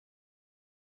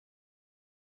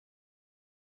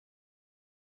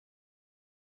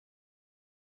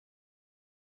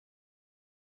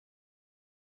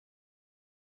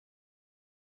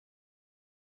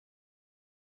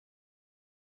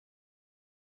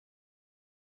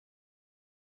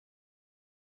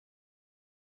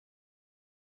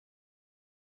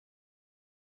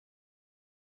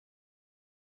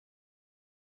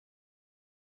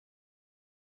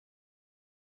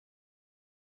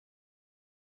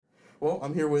Well,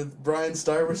 I'm here with Brian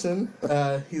Stuyvesant.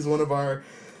 He's one of our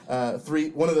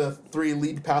one of the three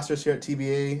lead pastors here at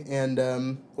TBA,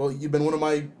 and well, you've been one of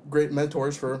my great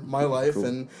mentors for my life, Cool.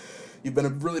 and you've been a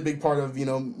really big part of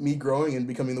me growing and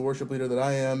becoming the worship leader that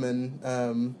I am,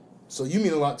 and so you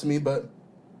mean a lot to me. But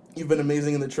you've been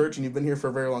amazing in the church, and you've been here for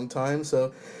a very long time.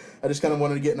 So I just kind of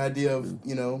wanted to get an idea of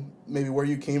maybe where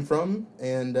you came from,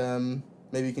 and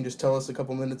maybe you can just tell us a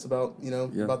couple minutes about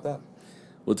about that.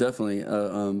 Well, definitely.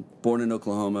 Born in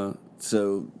Oklahoma,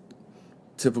 so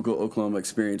typical Oklahoma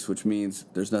experience, which means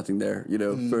there's nothing there,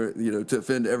 for to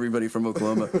offend everybody from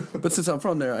Oklahoma. But since I'm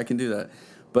from there, I can do that.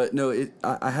 But no,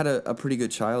 I had a pretty good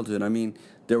childhood. I mean,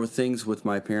 there were things with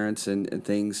my parents and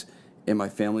things in my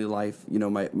family life.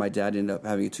 My dad ended up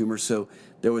having a tumor, so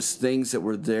there was things that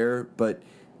were there. But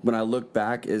when I look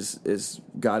back, as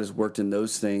God has worked in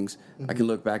those things, I can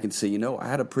look back and say, I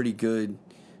had a pretty good.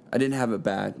 I didn't have it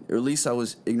bad, or at least I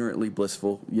was ignorantly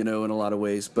blissful, in a lot of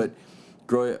ways. But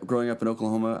growing up in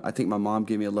Oklahoma, I think my mom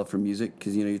gave me a love for music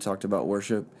because, you talked about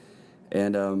worship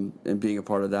and being a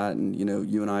part of that, and,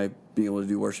 you and I being able to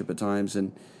do worship at times.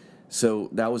 And so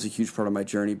that was a huge part of my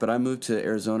journey. But I moved to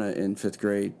Arizona in 5th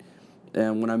grade.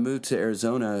 And when I moved to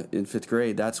Arizona in 5th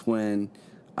grade, that's when,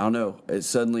 I don't know, it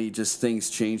suddenly just things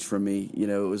changed for me. It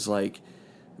was like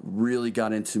really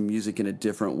got into music in a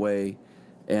different way.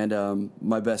 And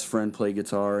my best friend played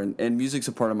guitar, and music's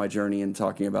a part of my journey in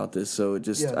talking about this. So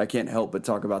I can't help but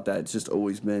talk about that. It's just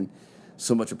always been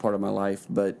so much a part of my life.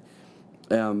 But,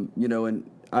 and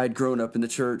I had grown up in the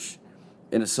church,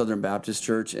 in a Southern Baptist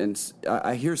church, and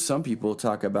I hear some people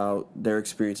talk about their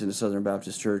experience in a Southern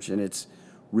Baptist church, and it's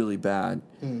really bad,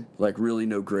 like really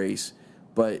no grace.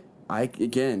 But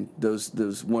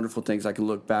those wonderful things, I can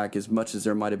look back, as much as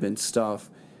there might have been stuff,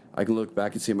 I can look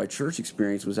back and say my church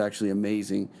experience was actually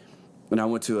amazing. And I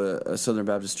went to a Southern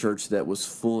Baptist church that was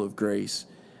full of grace.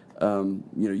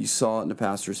 You saw it in the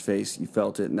pastor's face, you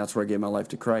felt it, and that's where I gave my life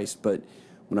to Christ. But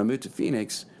when I moved to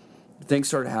Phoenix, things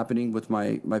started happening with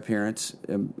my parents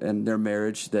and their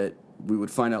marriage that we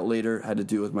would find out later had to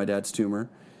do with my dad's tumor,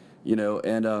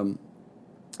 and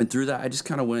through that I just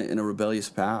kind of went in a rebellious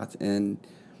path and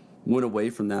went away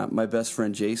from that. My best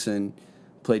friend Jason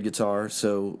played guitar,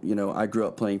 so I grew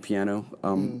up playing piano,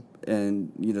 and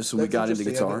so we got into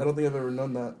guitar. I don't think I've ever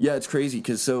known that. Yeah, it's crazy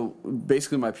because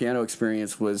basically my piano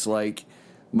experience was like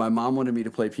my mom wanted me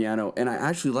to play piano, and I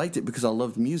actually liked it because I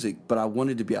loved music, but I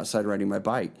wanted to be outside riding my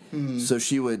bike. So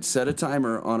she would set a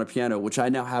timer on a piano, which I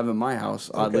now have in my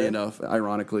house, oddly enough,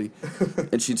 ironically,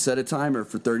 and she'd set a timer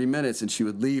for 30 minutes, and she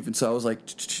would leave, and so I was like,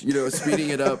 speeding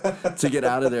it up to get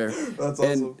out of there. That's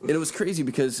awesome. And it was crazy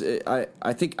because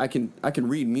I think I can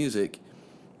read music,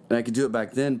 and I could do it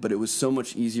back then, but it was so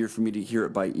much easier for me to hear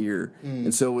it by ear,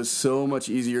 and so it was so much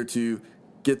easier to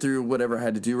get through whatever I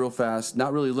had to do real fast,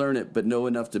 not really learn it, but know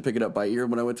enough to pick it up by ear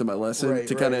when I went to my lesson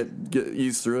to kind of get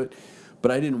ease through it. But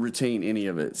I didn't retain any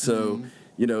of it. So,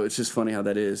 it's just funny how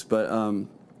that is. But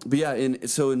yeah, in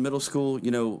middle school,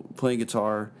 playing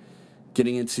guitar,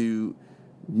 getting into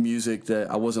music that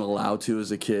I wasn't allowed to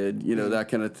as a kid, that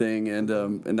kind of thing.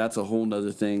 And that's a whole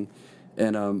nother thing.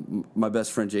 And my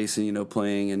best friend Jason,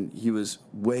 playing, and he was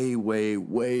way, way,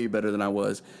 way better than I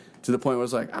was. To the point where I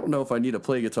was like, I don't know if I need to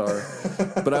play guitar,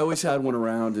 but I always had one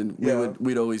around, and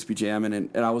we'd always be jamming.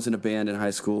 And I was in a band in high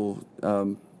school,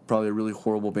 probably a really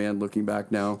horrible band looking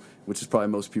back now, which is probably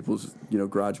most people's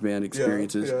garage band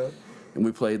experiences. Yeah. And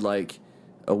we played like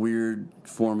a weird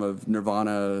form of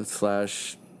Nirvana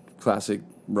 / classic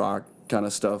rock kind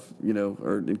of stuff,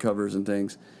 or in covers and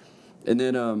things. And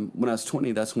then when I was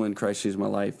 20, that's when Christ changed my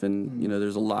life, and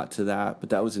there's a lot to that. But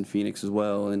that was in Phoenix as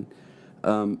well, and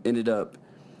ended up.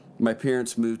 My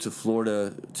parents moved to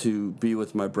Florida to be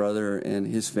with my brother and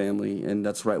his family, and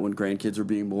that's right when grandkids were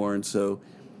being born. So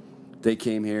they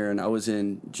came here, and I was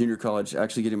in junior college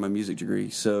actually getting my music degree.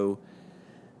 So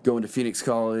going to Phoenix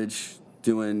College,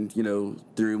 doing,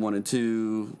 Theory 1 and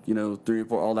 2, 3 and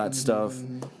 4, all that stuff.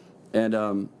 And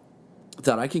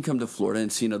thought I can come to Florida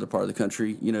and see another part of the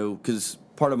country, because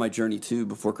part of my journey, too,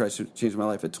 before Christ changed my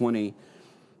life at 20,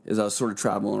 is I was sort of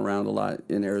traveling around a lot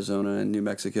in Arizona and New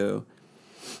Mexico.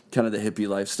 Kind of the hippie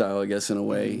lifestyle, I guess, in a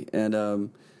way. And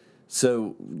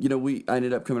so, I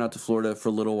ended up coming out to Florida for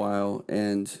a little while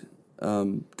and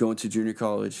going to junior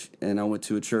college. And I went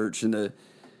to a church, and it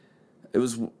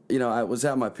was, I was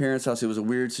at my parents' house. It was a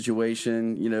weird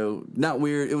situation, not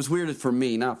weird. It was weird for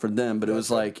me, not for them. But it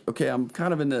was like, okay, I'm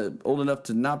kind of old enough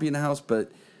to not be in the house.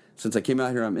 But since I came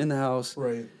out here, I'm in the house.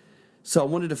 Right. So I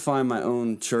wanted to find my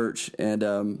own church.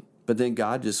 And but then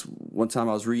God just, one time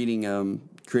I was reading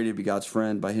Created to Be God's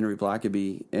Friend by Henry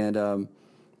Blackaby, and I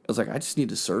was like, I just need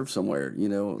to serve somewhere,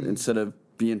 instead of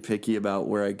being picky about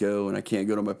where I go, and I can't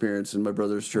go to my parents' and my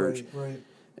brother's church. Right.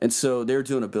 And so they were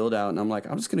doing a build out, and I'm like,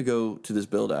 I'm just going to go to this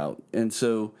build out. And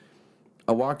so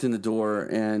I walked in the door,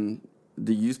 and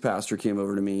the youth pastor came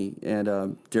over to me,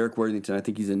 and Derek Worthington, I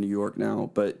think he's in New York now,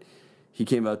 but he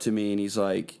came up to me and he's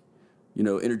like,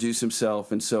 introduced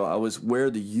himself. And so I was where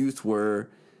the youth were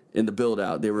in the build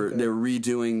out. They were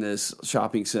redoing this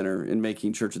shopping center and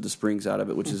making Church of the Springs out of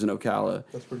it, which is in Ocala.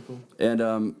 That's pretty cool.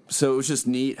 And so it was just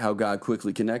neat how God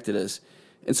quickly connected us.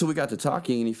 And so we got to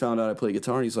talking, and he found out I play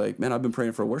guitar, and he's like, man, I've been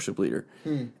praying for a worship leader.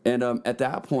 And at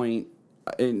that point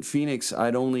in Phoenix,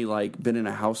 I'd only been in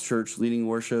a house church leading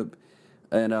worship,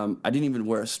 and I didn't even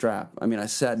wear a strap. I mean, I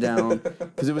sat down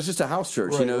because it was just a house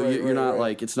church. You're not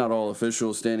it's not all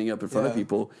official standing up in front of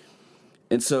people.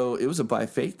 And so it was a by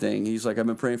faith thing. He's like, I've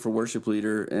been praying for worship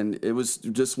leader, and it was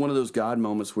just one of those God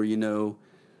moments where you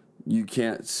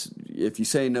can't. If you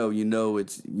say no,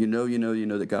 it's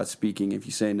that God's speaking. If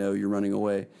you say no, you're running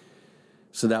away.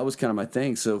 So that was kind of my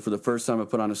thing. So for the first time, I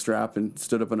put on a strap and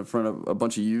stood up in front of a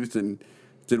bunch of youth and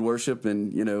did worship,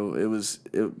 and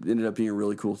it ended up being a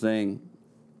really cool thing.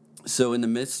 So in the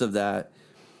midst of that,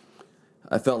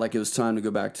 I felt like it was time to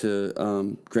go back to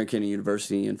Grand Canyon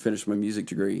University and finish my music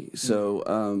degree. So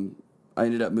I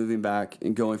ended up moving back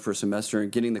and going for a semester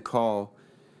and getting the call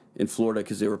in Florida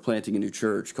because they were planting a new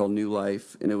church called New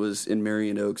Life, and it was in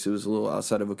Marion Oaks. It was a little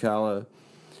outside of Ocala.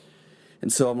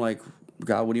 And so I'm like,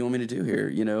 God, what do you want me to do here?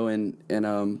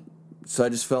 And so I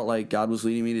just felt like God was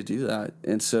leading me to do that.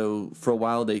 And so for a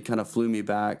while, they kind of flew me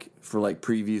back for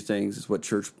preview things. It's what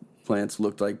church plants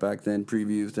looked like back then,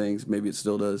 preview things. Maybe it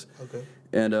still does. Okay.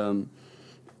 And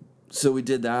so we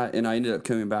did that, and I ended up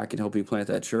coming back and helping plant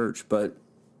that church. But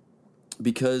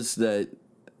because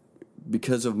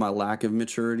of my lack of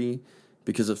maturity,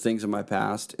 because of things in my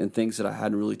past and things that I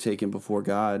hadn't really taken before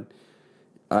God,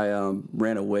 I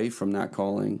ran away from that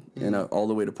calling and all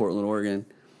the way to Portland, Oregon,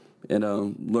 and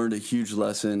learned a huge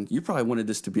lesson. You probably wanted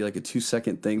this to be like a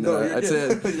 2-second thing. I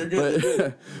said, you're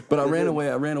good. But I ran away.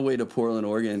 I ran away to Portland,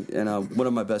 Oregon, and one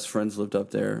of my best friends lived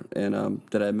up there, and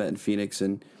that I met in Phoenix.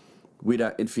 And we'd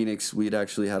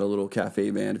actually had a little cafe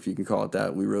band, if you can call it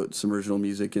that. We wrote some original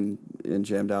music and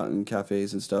jammed out in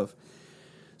cafes and stuff.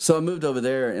 So I moved over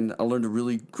there, and I learned a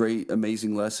really great,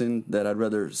 amazing lesson that I'd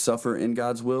rather suffer in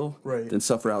God's will than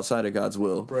suffer outside of God's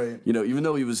will. Right. Even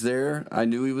though he was there, I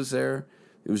knew he was there.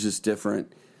 It was just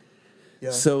different.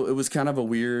 Yeah. So it was kind of a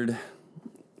weird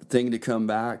thing to come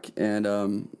back and,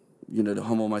 to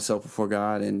humble myself before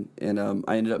God. And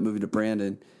I ended up moving to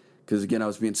Brandon because, again, I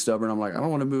was being stubborn. I'm like, I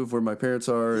don't want to move where my parents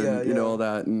are and, all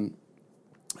that. And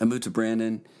I moved to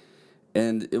Brandon.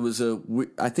 And it was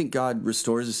I think God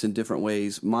restores us in different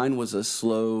ways. Mine was a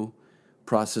slow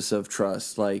process of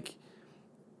trust.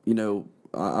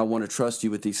 I want to trust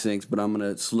you with these things, but I'm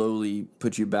going to slowly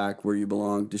put you back where you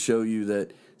belong to show you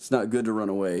that it's not good to run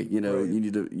away. You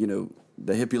need to,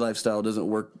 the hippie lifestyle doesn't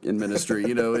work in ministry.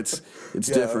 It's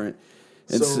different.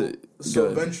 And so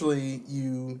eventually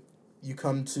you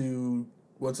come to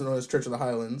what's known as Church of the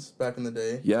Highlands back in the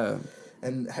day. Yeah.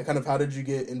 And kind of how did you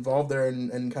get involved there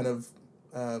and kind of,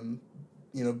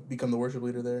 become the worship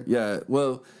leader there? Yeah,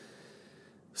 well,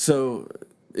 so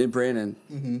in Brandon,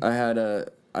 I had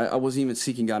I wasn't even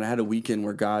seeking God. I had a weekend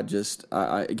where God just,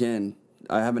 I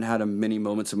haven't had many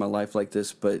moments in my life like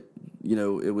this, but,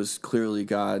 it was clearly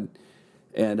God.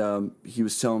 And he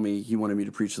was telling me he wanted me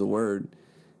to preach the word.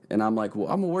 And I'm like, well,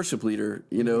 I'm a worship leader.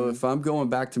 If I'm going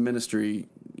back to ministry,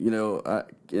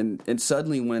 and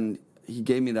suddenly when he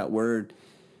gave me that word,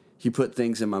 he put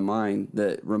things in my mind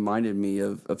that reminded me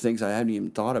of things I hadn't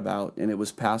even thought about. And it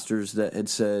was pastors that had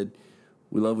said,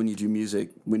 we love when you do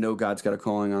music. We know God's got a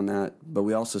calling on that, but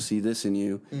we also see this in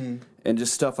you. And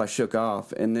just stuff I shook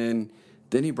off. And then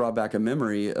he brought back a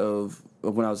memory of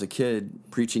when I was a kid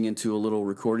preaching into a little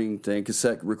recording thing,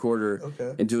 cassette recorder,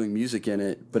 and doing music in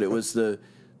it. But it was the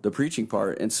preaching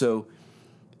part. And so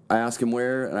I asked him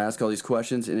where, and I asked all these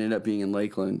questions, and it ended up being in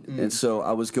Lakeland. And so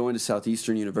I was going to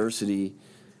Southeastern University,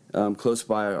 close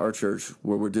by our church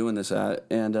where we're doing this at.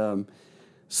 And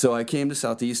so I came to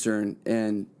Southeastern,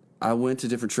 and I went to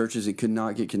different churches and could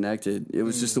not get connected. It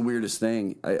was just the weirdest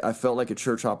thing. I felt like a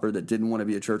church hopper that didn't want to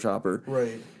be a church hopper.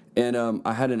 Right. And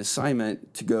I had an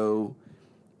assignment to go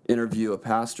interview a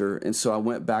pastor. And so I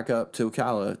went back up to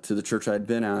Ocala, to the church I'd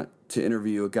been at, to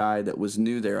interview a guy that was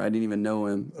new there. I didn't even know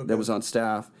him, that was on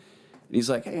staff. And he's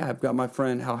like, hey, I've got my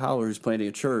friend Hal Howler who's planting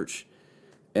a church.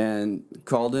 And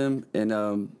called him,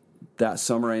 and that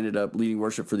summer I ended up leading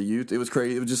worship for the youth. It was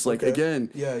crazy. It was just like, again,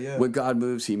 when God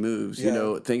moves, he moves.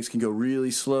 Things can go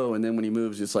really slow, and then when he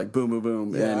moves, it's like boom, boom,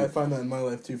 boom. Yeah, I find that in my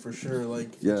life too, for sure.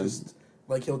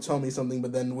 like he'll tell me something,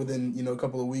 but then within, you know, a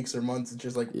couple of weeks or months, it's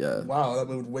just like, Yeah. wow, that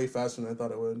moved way faster than I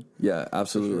thought it would. Yeah,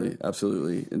 absolutely,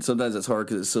 absolutely. And sometimes it's hard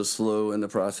because it's so slow in the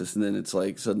process, and then it's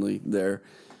like suddenly there.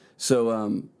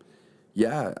 So,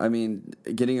 yeah, I mean,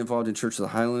 getting involved in Church of the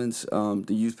Highlands, the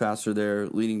youth pastor there,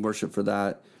 leading worship for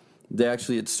that. They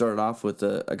actually had started off with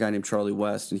a guy named Charlie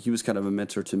West, and he was kind of a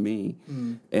mentor to me.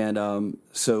 And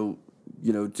so,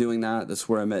 you know, doing that, that's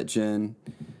where I met Jen.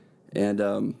 And,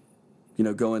 you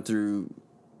know, going through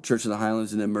Church of the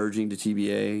Highlands and then merging to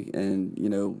TBA. And, you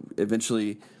know,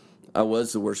 eventually I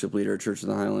was the worship leader at Church of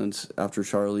the Highlands after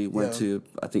Charlie went to,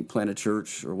 I think, plant a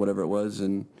church or whatever it was.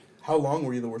 And how long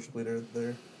were you the worship leader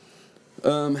there?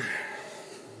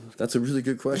 That's a really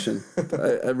good question.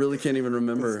 I really can't even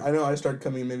remember. I know I started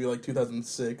coming in maybe like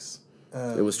 2006.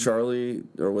 It was Charlie,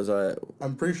 or was I?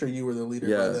 I'm pretty sure you were the leader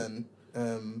by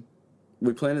then.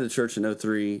 We planted the church in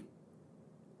 03,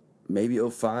 maybe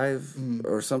 05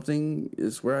 or something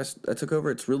is where I took over.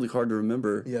 It's really hard to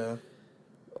remember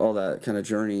all that kind of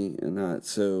journey and that.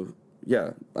 So,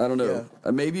 yeah, I don't know.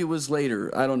 Maybe it was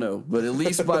later. I don't know. But at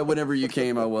least by whenever you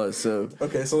came, I was. So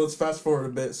okay, so let's fast forward a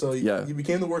bit. So you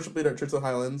became the worship leader at Church of the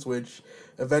Highlands, which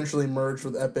eventually merged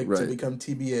with Epic to become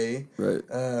TBA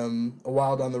a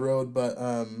while down the road. But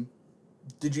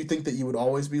did you think that you would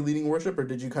always be leading worship, or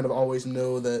did you kind of always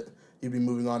know that you'd be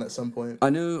moving on at some point? I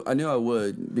knew I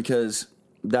would, because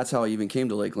that's how I even came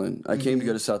to Lakeland. I came to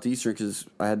go to Southeastern because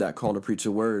I had that call to preach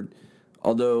the word.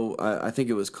 Although I think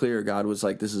it was clear God was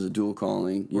like, this is a dual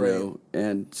calling, you know.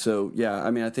 And so, yeah,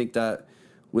 I mean, I think that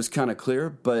was kind of clear,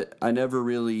 but I never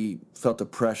really felt the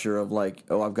pressure of like,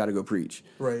 oh, I've got to go preach.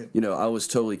 Right. You know, I was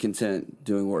totally content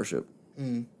doing worship.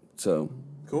 So.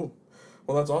 Cool.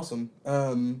 Well, that's awesome.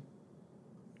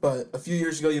 But a few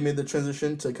years ago, you made the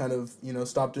transition to kind of, you know,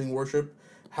 stop doing worship.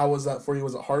 How was that for you?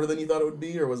 Was it harder than you thought it would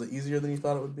be, or was it easier than you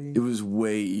thought it would be? It was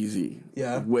way easy.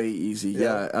 Yeah. Way easy.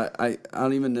 Yeah. I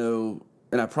don't even know,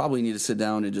 and I probably need to sit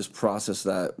down and just process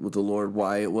that with the Lord,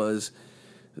 why it was,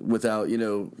 without, you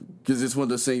know, because it's one of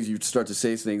those things you start to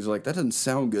say things like, that doesn't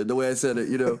sound good the way I said it,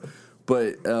 you know.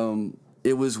 But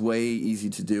it was way easy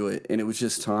to do it, and it was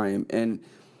just time. And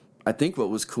I think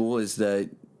what was cool is that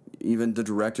even the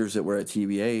directors that were at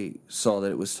TBA saw that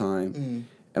it was time.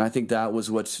 And I think that was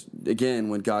what's, again,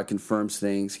 when God confirms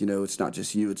things, you know, it's not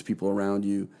just you, it's people around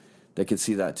you that can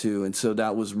see that too. And so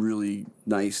that was really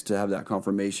nice to have that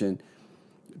confirmation,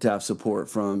 to have support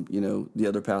from, you know, the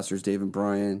other pastors, Dave and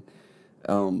Brian,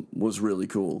 was really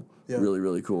cool. Really,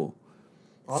 really cool.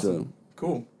 Awesome. So.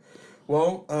 Cool.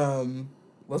 Well,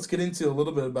 let's get into a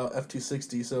little bit about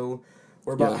F260. So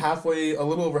we're about a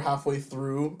little over halfway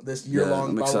through this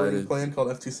year-long Bible reading plan called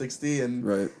F260.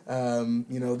 And,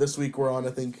 you know, this week we're on,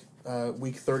 I think,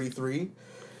 week 33.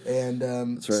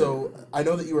 And so I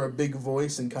know that you were a big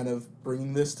voice in kind of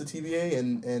bringing this to TBA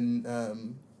and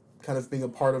kind of being a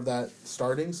part of that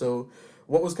starting. So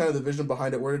what was kind of the vision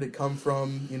behind it? Where did it come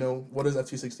from? You know, what is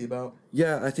F260 about?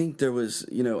 Yeah, I think there was,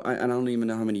 you know, I don't even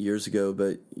know how many years ago,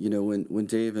 but, you know, when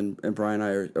Dave and Brian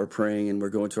and I are praying and we're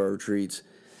going to our retreats,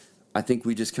 I think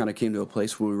we just kind of came to a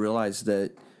place where we realized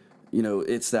that, you know,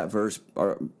 it's that verse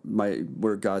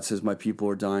where God says, my people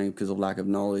are dying because of lack of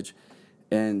knowledge.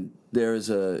 And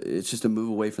it's just a move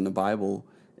away from the Bible,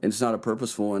 and it's not a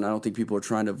purposeful one. I don't think people are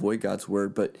trying to avoid God's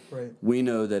word, but we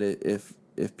know that if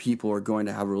people are going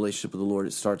to have a relationship with the Lord,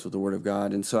 it starts with the word of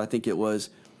God. And so I think it was,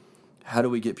 how do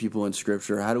we get people in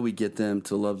Scripture? How do we get them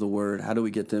to love the word? How do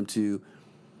we get them to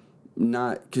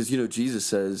not, because, you know, Jesus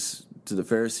says to the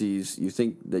Pharisees, you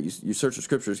think that you search the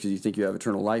Scriptures because you think you have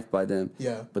eternal life by them,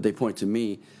 but they point to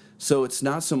me. So it's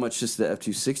not so much just the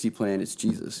F260 plan, it's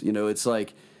Jesus. You know, it's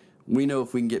like, we know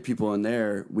if we can get people in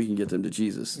there, we can get them to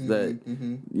Jesus,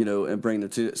 you know, and bring them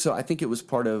to. So I think it was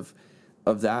part of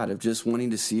that, of just wanting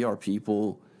to see our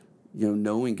people, you know,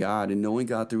 knowing God and knowing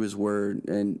God through His Word,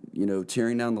 and, you know,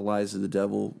 tearing down the lies of the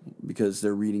devil because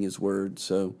they're reading His Word.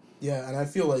 So yeah, and I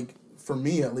feel like, for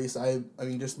me at least, I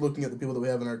mean, just looking at the people that we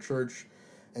have in our church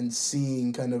and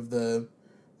seeing kind of the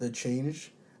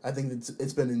change, I think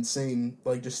it's been insane.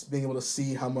 Like, just being able to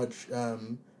see how much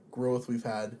growth we've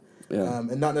had. Yeah.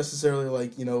 And not necessarily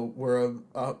like, you know, we're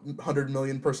a 100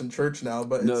 million person church now,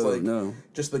 but it's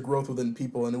just the growth within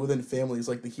people and within families,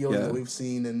 like the healing that we've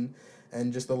seen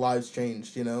and just the lives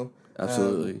changed, you know.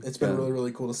 Absolutely. It's been really,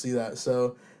 really cool to see that.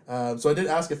 So I did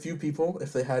ask a few people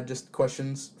if they had just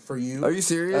questions for you. Are you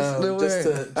serious? No just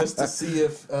way. just to see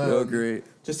if Great.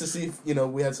 just to see if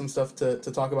we had some stuff to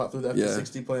talk about through the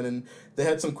FP60 plan, and they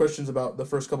had some questions about the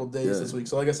first couple of days this week.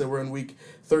 So like I said, we're in week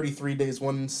 33, days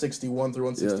 161 through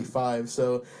 165.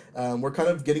 So we're kind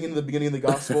of getting into the beginning of the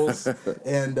Gospels,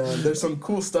 and there's some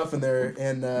cool stuff in there.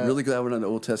 And really glad we're not in the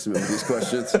Old Testament with these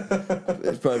questions.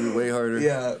 It's probably way harder.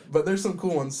 Yeah, but there's some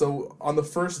cool ones. So on the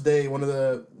first day, one of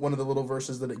the little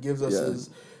verses that it gives us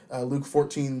is Luke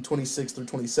 14:26 through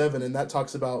 27, and that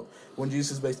talks about when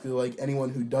Jesus is basically like, anyone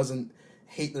who doesn't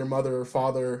hate their mother or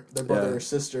father, their brother or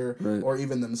sister, or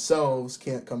even themselves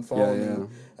can't come follow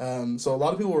me. So a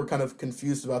lot of people were kind of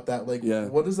confused about that. Like,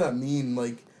 what does that mean?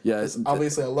 Like,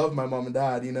 obviously I love my mom and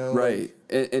dad, Right.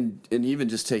 Like, and even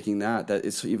just taking that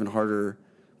it's even harder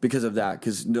because of that.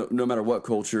 Because no matter what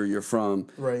culture you're from,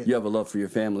 you have a love for your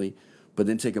family. But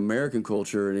then take American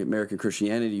culture and American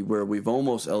Christianity, where we've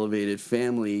almost elevated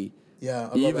family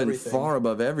even far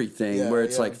above everything, where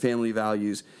it's like family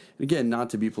values. And again, not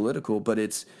to be political, but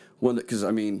it's one that, because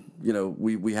I mean,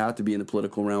 we have to be in the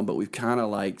political realm, but we've kind of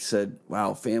like said,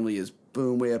 wow, family is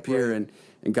boom way up here, and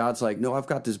God's like, no, I've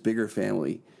got this bigger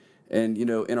family. And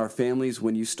in our families,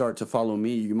 when you start to follow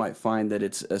me, you might find that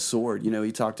it's a sword.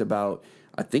 He talked about,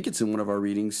 I think it's in one of our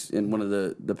readings in one of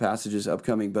the passages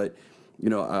upcoming, but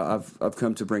I've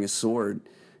come to bring a sword,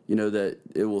 that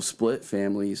it will split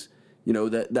families,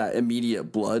 that immediate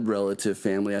blood relative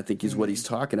family, I think is what he's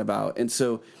talking about. And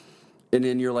so, and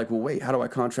then you're like, well, wait, how do I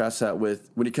contrast that with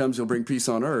when he comes, he'll bring peace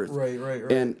on earth? Right.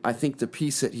 And I think the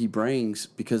peace that he brings,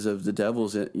 because of the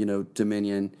devil's,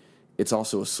 dominion, it's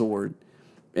also a sword.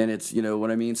 And it's,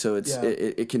 what I mean? So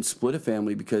it can split a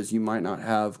family because you might not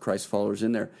have Christ followers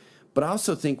in there. But I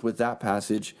also think with that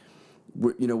passage,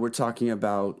 we're talking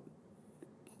about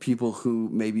people who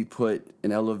maybe put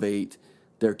and elevate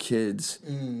their kids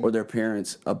or their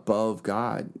parents above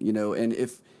God, and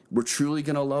if we're truly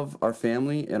going to love our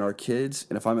family and our kids,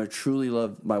 and if I'm going to truly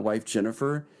love my wife,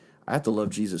 Jennifer, I have to love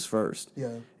Jesus first.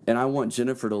 Yeah. And I want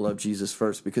Jennifer to love Jesus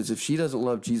first, because if she doesn't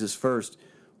love Jesus first,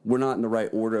 we're not in the right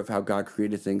order of how God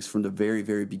created things from the very,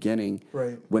 very beginning.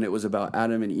 Right. When it was about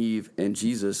Adam and Eve and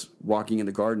Jesus walking in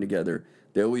the garden together.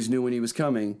 They always knew when he was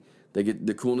coming. They get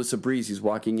the coolness of breeze. He's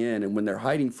walking in, and when they're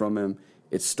hiding from him,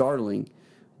 it's startling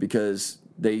because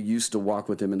they used to walk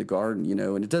with him in the garden,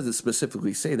 and it doesn't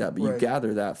specifically say that, but you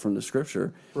gather that from the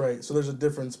scripture. Right. So there's a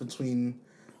difference between,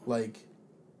 like,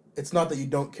 it's not that you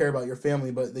don't care about your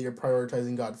family, but that you're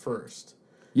prioritizing God first.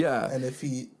 Yeah. And if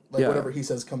whatever he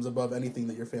says comes above anything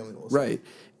that your family will say. Right.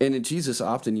 And Jesus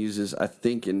often uses, I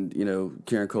think, and,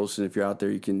 Karen Colson, if you're out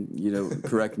there, you can,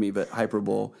 correct me, but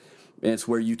hyperbole. And it's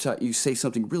where you say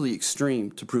something really extreme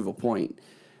to prove a point.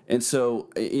 And so,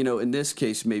 in this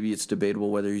case, maybe it's debatable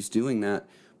whether he's doing that.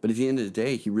 But at the end of the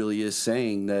day, he really is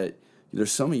saying that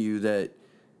there's some of you that,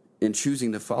 in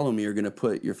choosing to follow me, are going to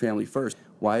put your family first.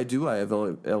 Why do I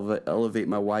elevate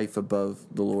my wife above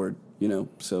the Lord?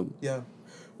 So. Yeah.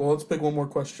 Well, let's pick one more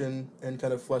question and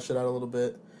kind of flesh it out a little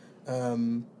bit.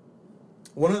 One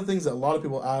of the things that a lot of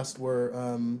people asked were,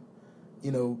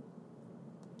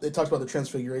 they talked about the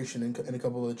transfiguration in a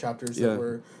couple of the chapters that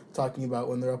we're talking about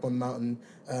when they're up on the mountain.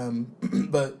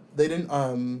 But they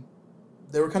didn't,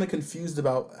 they were kind of confused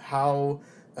about how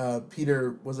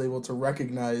Peter was able to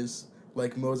recognize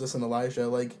like Moses and Elijah.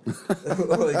 Like,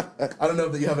 I don't know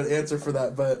that you have an answer for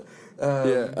that, but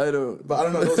I don't. But I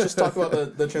don't know. Let's just talk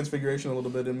about the transfiguration a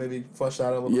little bit and maybe flesh that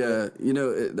out a little bit.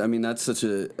 Yeah, that's such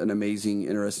an amazing,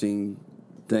 interesting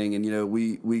thing. And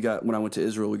we got, when I went to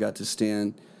Israel, we got to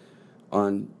stand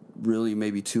on really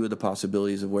maybe two of the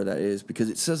possibilities of where that is, because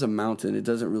it says a mountain. It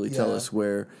doesn't really tell us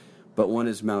where, but one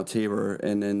is Mount Tabor,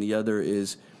 and then the other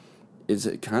is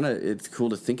it kind of, it's cool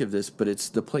to think of this, but it's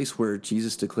the place where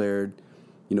Jesus declared,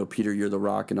 Peter, you're the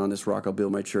rock, and on this rock I'll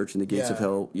build my church, and the gates of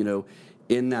hell,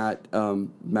 in that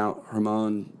Mount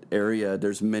Hermon area,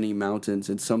 there's many mountains,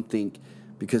 and some think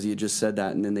because he had just said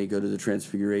that, and then they go to the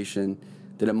Transfiguration,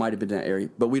 that it might have been that area,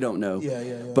 but we don't know.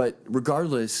 Yeah. But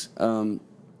regardless,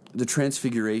 the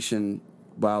Transfiguration,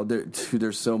 wow,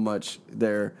 there's so much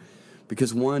there,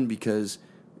 because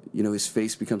his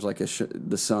face becomes like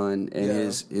the sun, and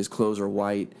his clothes are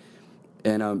white,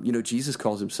 and Jesus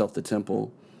calls himself the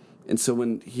temple, and so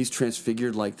when he's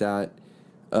transfigured like that,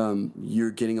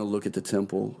 you're getting a look at the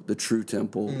temple, the true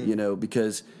temple,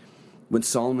 because when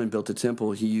Solomon built the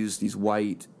temple, he used these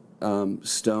white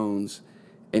stones,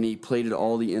 and he plated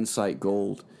all the inside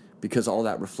gold, because all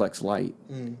that reflects light,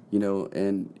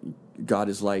 and God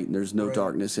is light, and there's no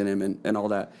darkness in him, and all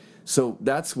that. So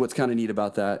that's what's kind of neat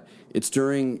about that. It's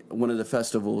during one of the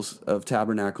festivals of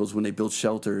tabernacles when they build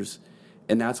shelters,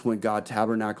 and that's when God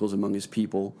tabernacles among his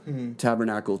people.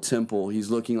 Tabernacle, temple. He's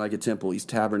looking like a temple. He's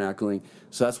tabernacling.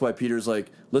 So that's why Peter's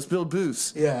like, let's build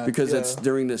booths. Yeah. Because it's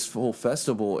during this whole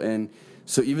festival. And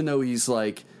so even though he's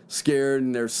like scared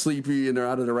and they're sleepy and they're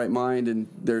out of their right mind and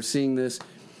they're seeing this,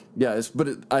 I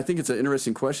think it's an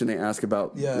interesting question they ask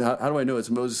about how do I know it's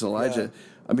Moses and Elijah?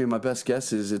 I mean, my best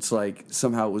guess is it's like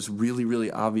somehow it was really,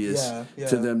 really obvious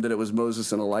to them that it was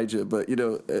Moses and Elijah. But,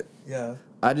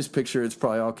 I just picture it's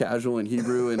probably all casual in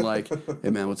Hebrew and like, hey,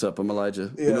 man, what's up? I'm Elijah.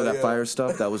 That fire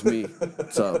stuff? That was me.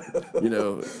 What's up?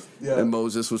 And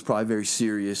Moses was probably very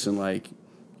serious and like,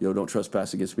 don't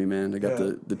trespass against me, man. I got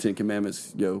the 10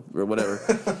 Commandments, or whatever.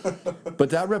 But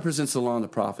that represents the law and the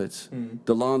prophets.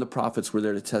 The law and the prophets were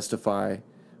there to testify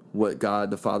what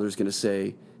God the Father is going to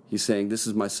say. He's saying, this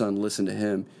is my son, listen to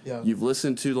him. Yeah. You've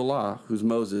listened to the law, who's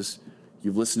Moses.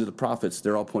 You've listened to the prophets.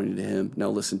 They're all pointing to him. Now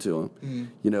listen to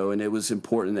him. And it was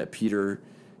important that Peter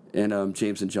and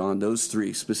James and John, those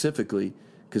three specifically,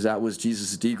 because that was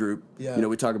Jesus' D group. Yeah.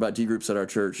 We talk about D groups at our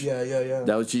church. Yeah.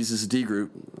 That was Jesus' D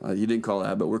group. You didn't call it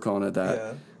that, but we're calling it that.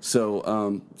 Yeah.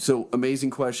 So amazing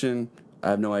question. I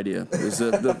have no idea. It's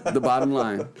the bottom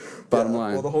line. Bottom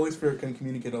line. Well, the Holy Spirit can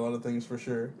communicate a lot of things for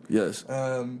sure. Yes.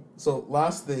 So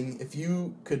last thing, if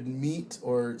you could meet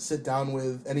or sit down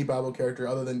with any Bible character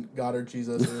other than God or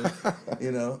Jesus, or,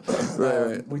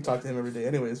 right. We talk to him every day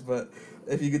anyways, but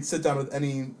if you could sit down with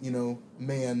any,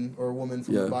 man or woman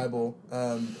from the Bible,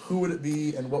 who would it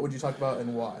be and what would you talk about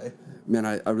and why? Man,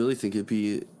 I really think it'd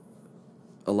be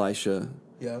Elisha.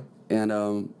 Yeah.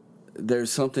 And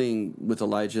there's something with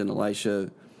Elijah and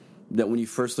Elisha that when you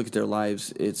first look at their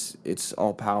lives, it's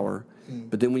all power.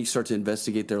 But then when you start to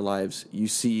investigate their lives, you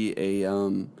see a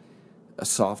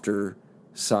softer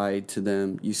side to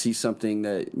them. You see something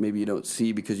that maybe you don't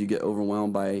see because you get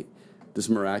overwhelmed by this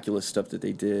miraculous stuff that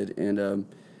they did. And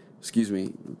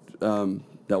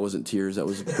that wasn't tears. That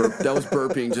was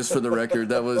burping. Just for the record,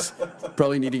 that was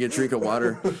probably needing a drink of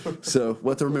water. So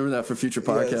we'll have to remember that for future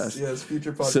podcasts. Yes,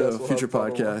 future podcasts. So future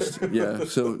podcast, yeah.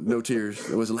 So no tears.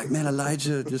 It wasn't like, man,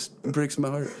 Elijah just breaks my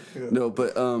heart. Yeah. No,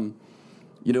 but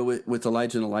with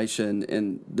Elijah and Elisha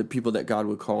and the people that God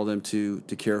would call them to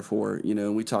care for,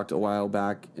 and we talked a while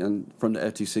back and from the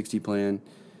F260 plan,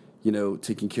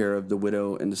 taking care of the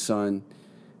widow and the son,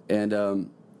 and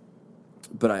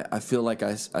but I feel like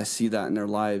I see that in their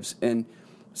lives. And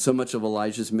so much of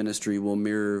Elijah's ministry will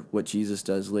mirror what Jesus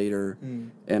does later.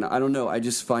 And I don't know, I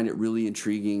just find it really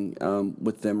intriguing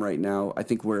with them right now. I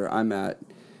think where I'm at,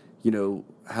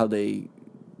 how they,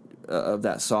 of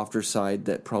that softer side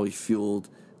that probably fueled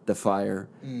the fire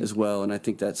as well. And I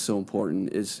think that's so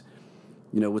important is,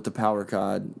 with the power of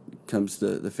God comes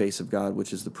the face of God,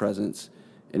 which is the presence.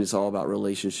 And it's all about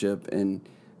relationship. And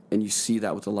you see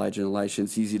that with Elijah and Elisha.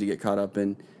 It's easy to get caught up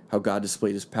in how God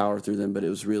displayed his power through them, but it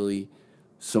was really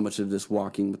so much of this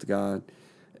walking with God.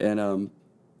 And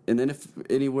then if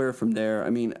anywhere from there, I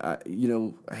mean, I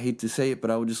hate to say it, but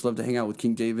I would just love to hang out with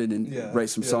King David and write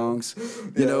some songs.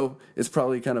 It's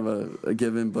probably kind of a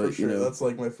given, but, for sure. That's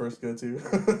like my first go-to.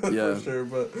 For sure.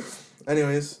 But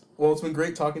anyways, well, it's been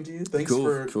great talking to you. Thanks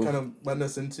for kind of letting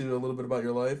us into a little bit about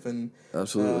your life. And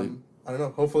absolutely. I don't know.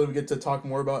 Hopefully we get to talk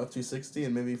more about F260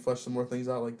 and maybe flesh some more things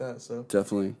out like that. So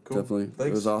definitely. Thanks. It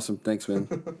was awesome. Thanks, man.